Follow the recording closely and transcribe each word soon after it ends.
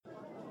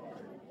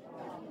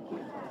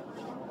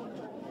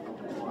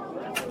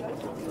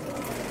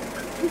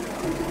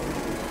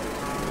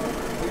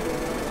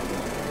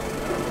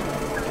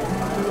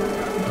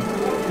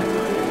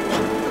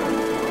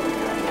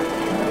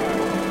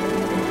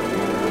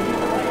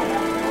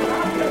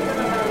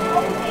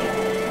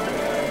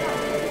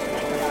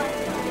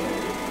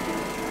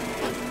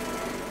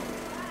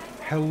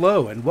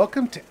Hello, and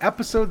welcome to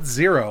episode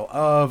 0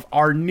 of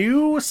our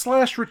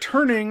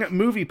new/returning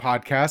movie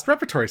podcast,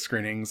 Repertory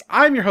Screenings.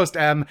 I'm your host,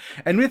 M,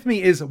 and with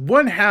me is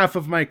one half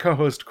of my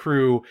co-host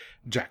crew,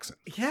 Jackson.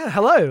 Yeah,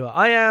 hello.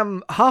 I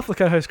am half the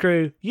co-host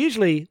crew.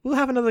 Usually, we'll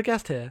have another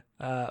guest here,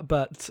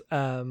 but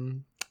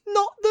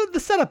not the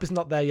setup is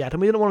not there yet,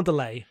 and we don't want to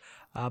delay,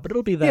 but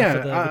it'll be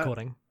there for the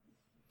recording.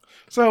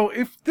 So,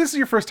 if this is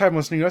your first time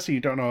listening to us and you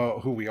don't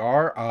know who we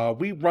are,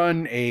 we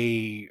run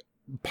a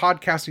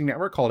podcasting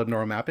network called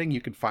Abnormal Mapping.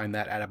 You can find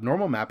that at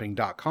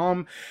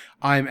abnormalmapping.com.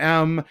 I'm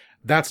M.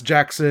 That's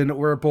Jackson.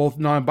 We're both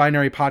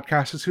non-binary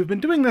podcasters who've been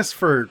doing this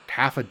for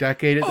half a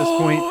decade at this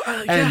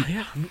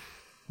point.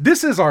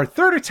 This is our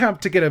third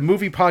attempt to get a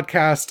movie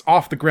podcast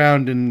off the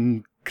ground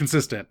and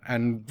consistent.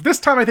 And this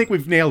time I think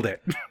we've nailed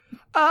it.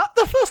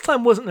 The first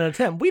time wasn't an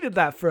attempt. We did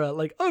that for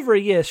over a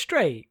year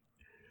straight.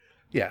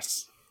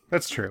 Yes,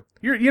 that's true.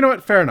 You know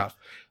what? Fair enough.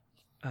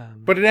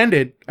 But it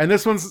ended, and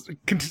this one's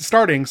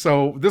starting,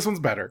 so this one's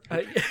better.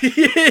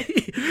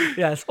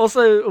 Yes.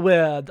 Also,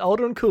 we're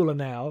older and cooler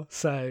now,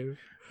 so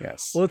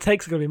yes, all it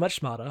takes is going to be much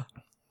smarter.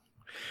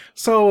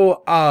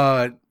 So,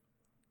 our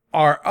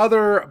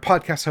other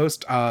podcast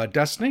host,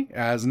 Destiny,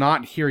 is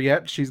not here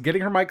yet. She's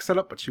getting her mic set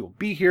up, but she will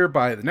be here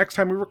by the next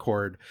time we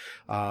record.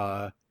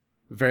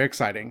 Very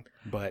exciting,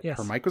 but yes.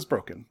 Her mic was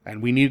broken,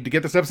 and we needed to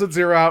get this episode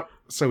 0 out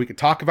so we could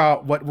talk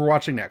about what we're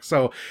watching next.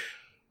 So,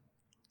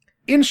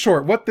 in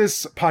short, what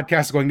this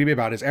podcast is going to be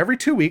about is every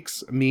 2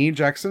 weeks, me,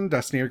 Jackson, and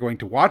Destiny are going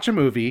to watch a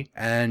movie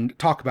and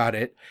talk about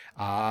it.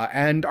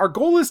 And our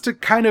goal is to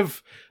kind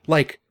of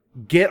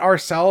get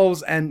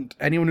ourselves and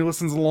anyone who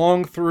listens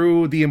along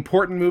through the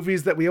important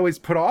movies that we always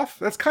put off.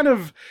 That's kind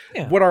of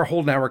what our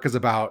whole network is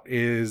about,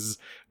 is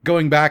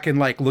going back and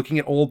looking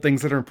at old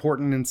things that are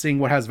important and seeing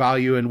what has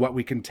value and what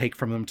we can take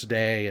from them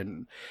today.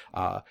 And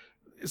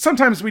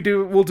sometimes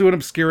we'll do an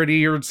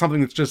obscurity or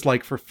something that's just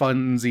for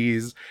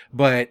funsies,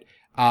 but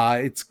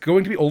it's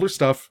going to be older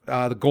stuff.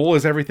 The goal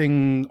is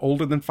everything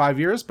older than 5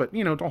 years, but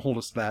don't hold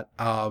us to that.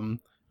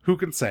 Who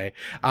can say?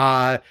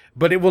 But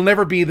it will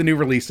never be the new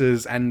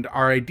releases. And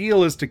our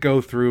ideal is to go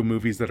through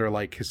movies that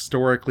are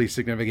historically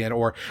significant,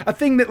 or a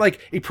thing that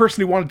a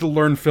person who wanted to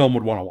learn film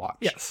would want to watch.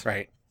 Yes.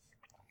 Right.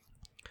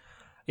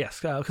 Yes.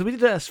 Because we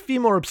did a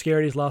few more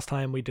obscurities last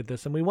time we did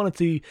this, and we wanted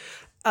to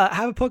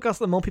have a podcast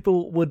that more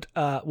people would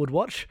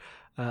watch,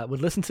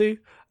 would listen to.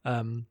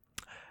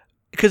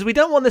 Because we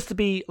don't want this to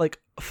be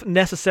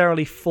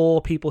necessarily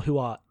for people who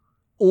are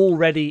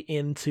already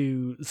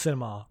into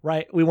cinema,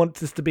 right? We want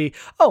this to be,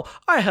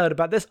 I heard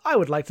about this, I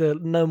would like to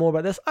know more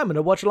about this, I'm going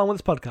to watch along with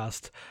this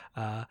podcast.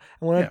 And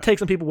we want to take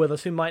some people with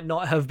us who might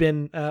not have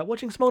been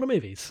watching some older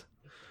movies.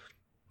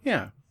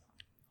 Yeah.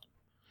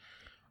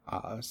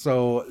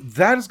 So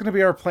that is going to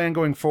be our plan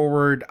going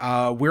forward.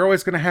 We're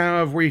always going to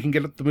have where you can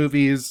get the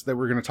movies that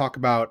we're going to talk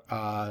about.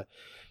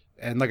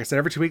 And like I said,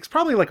 every 2 weeks,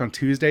 probably on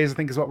Tuesdays, I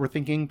think is what we're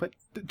thinking, but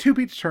to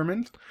be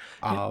determined.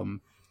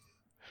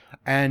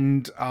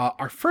 And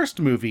our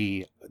first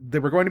movie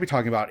that we're going to be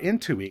talking about in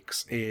 2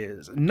 weeks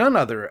is none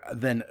other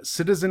than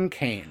Citizen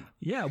Kane.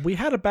 Yeah, we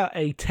had about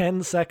a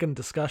 10-second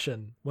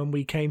discussion when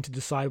we came to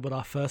decide what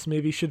our first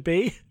movie should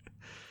be.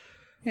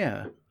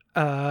 Yeah.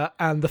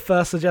 And the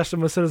first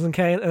suggestion was Citizen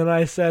Kane, and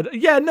I said,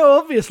 yeah, no,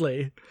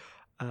 obviously.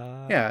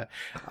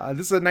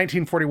 This is a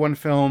 1941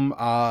 film.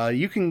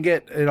 You can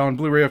get it on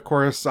Blu-ray, of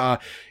course.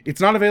 It's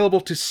not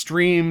available to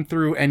stream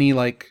through any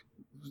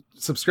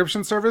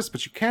subscription service,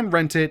 but you can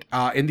rent it.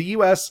 In the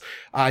US,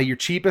 your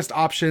cheapest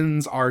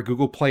options are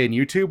Google Play and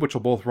YouTube, which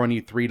will both run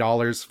you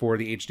 $3 for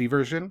the HD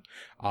version.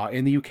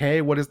 In the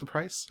UK, what is the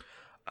price?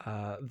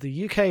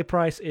 The UK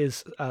price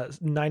is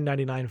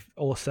 $9.99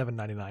 or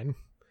 $7.99.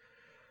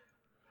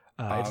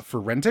 For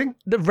renting?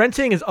 The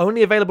renting is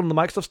only available in the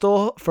Microsoft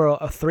Store for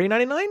a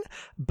 $3.99,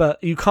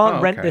 but you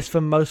can't rent this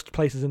for most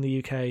places in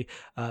the UK.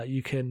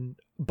 You can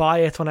buy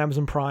it on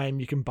Amazon Prime.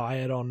 You can buy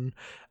it on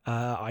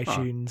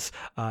iTunes.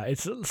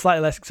 It's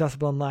slightly less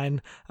accessible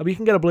online. But you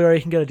can get a Blu-ray,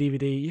 you can get a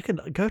DVD. You can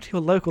go to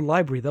your local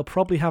library. They'll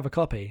probably have a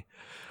copy.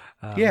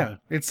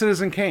 It's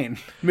Citizen Kane.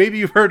 Maybe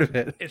you've heard of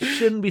it. It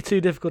shouldn't be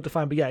too difficult to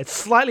find, but it's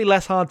slightly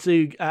less hard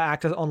to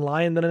access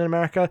online than in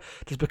America,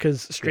 just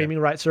because streaming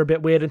rights are a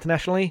bit weird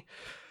internationally.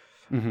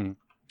 Mm-hmm.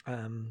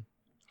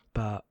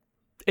 But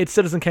it's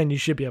Citizen Kane. You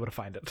should be able to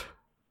find it.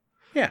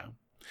 Yeah.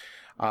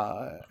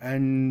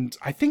 And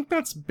I think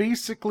that's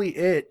basically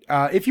it.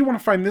 If you want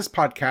to find this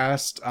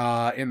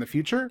podcast in the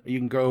future, you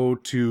can go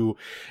to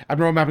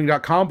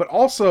abnormalmapping.com, but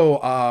also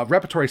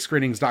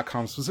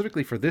repertoryscreenings.com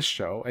specifically for this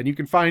show. And you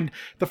can find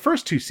the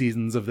first 2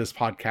 seasons of this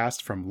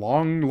podcast from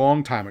long,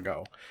 long time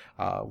ago,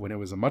 when it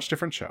was a much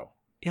different show.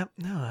 Yep.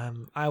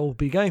 No, I will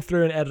be going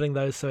through and editing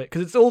those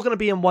because it's all going to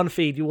be in one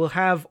feed. You will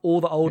have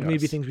all the old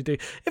movie things we do.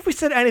 If we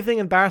said anything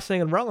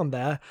embarrassing and wrong on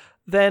there,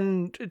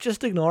 then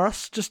just ignore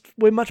us.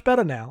 We're much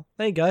better now.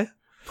 There you go.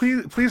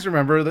 Please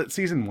remember that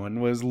season 1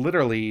 was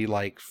literally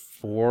 4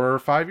 or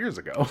 5 years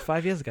ago.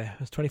 5 years ago. It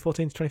was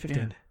 2014 to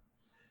 2015.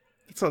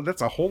 Yeah.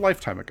 That's a whole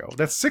lifetime ago.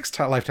 That's 6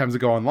 lifetimes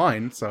ago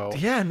online. So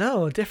yeah,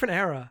 no, a different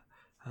era.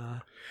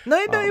 No,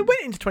 it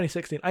went into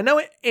 2016. I know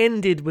it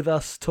ended with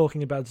us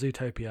talking about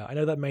Zootopia. I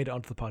know that made it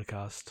onto the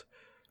podcast.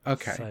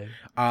 Okay.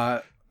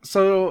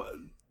 So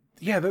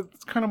yeah,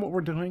 that's kind of what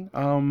we're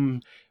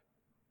doing.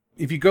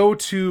 If you go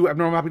to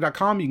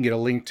abnormalmapping.com, you can get a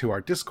link to our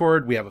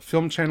Discord. We have a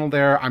film channel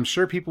there. I'm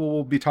sure people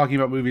will be talking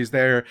about movies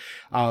there.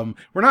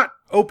 We're not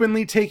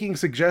openly taking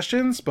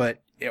suggestions,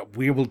 but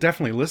we will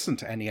definitely listen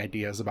to any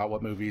ideas about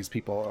what movies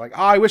people are like,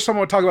 I wish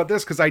someone would talk about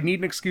this because I need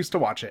an excuse to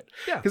watch it.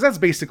 Yeah. Because that's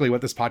basically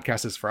what this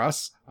podcast is for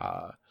us.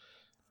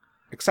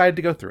 Excited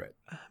to go through it.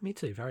 Me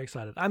too. Very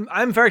excited.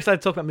 I'm very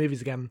excited to talk about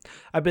movies again.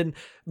 I've been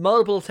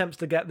multiple attempts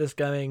to get this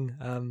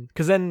going.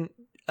 Because then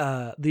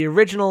the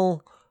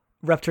original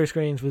Repertory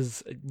Screenings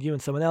was you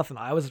and someone else, and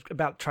I was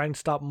about trying to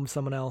start one with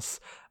someone else.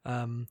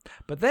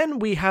 But then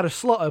we had a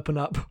slot open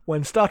up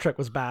when Star Trek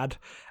was bad,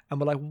 and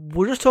we're like,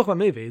 we'll just talk about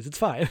movies. It's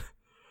fine.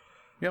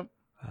 Yep.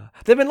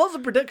 There have been lots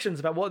of predictions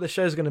about what this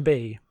show's going to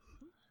be.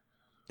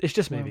 It's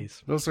just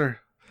movies. Those are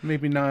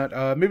maybe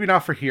not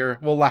for here.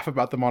 We'll laugh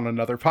about them on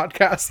another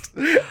podcast.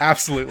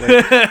 Absolutely.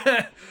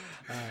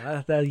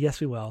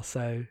 Yes, we will.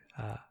 So,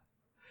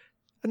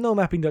 at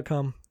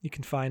normalmapping.com, you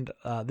can find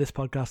this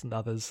podcast and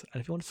others. And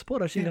if you want to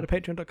support us, you can go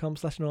to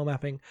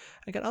patreon.com/normalmapping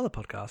and get other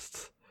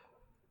podcasts.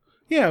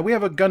 Yeah, we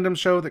have a Gundam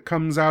show that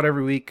comes out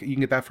every week. You can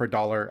get that for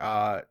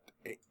 $1.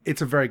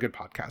 It's a very good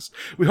podcast.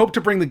 We hope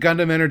to bring the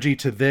Gundam energy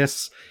to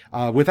this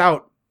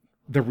without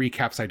the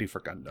recaps I do for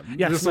Gundam.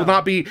 Yes, this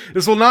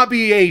will not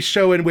be a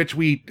show in which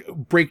we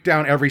break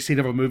down every scene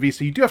of a movie.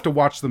 So you do have to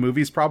watch the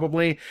movies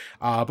probably.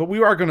 But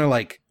we are going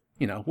to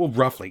we'll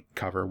roughly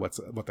cover what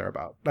they're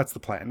about. That's the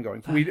plan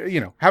going. We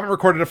haven't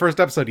recorded a first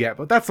episode yet,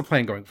 but that's the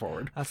plan going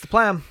forward. That's the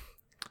plan.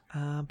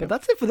 But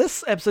that's it for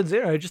this episode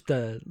 0. Just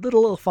a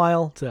little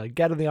file to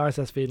get in the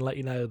RSS feed and let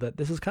you know that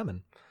this is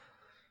coming.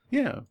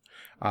 Yeah.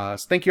 So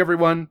thank you,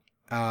 everyone.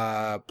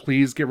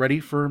 Please get ready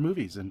for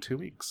movies in 2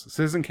 weeks.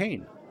 Citizen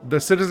Kane. The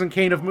Citizen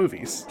Kane of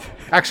movies.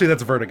 Actually,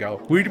 that's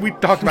Vertigo. We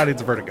talked about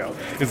it's Vertigo.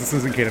 It's the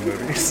Citizen Kane of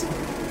movies.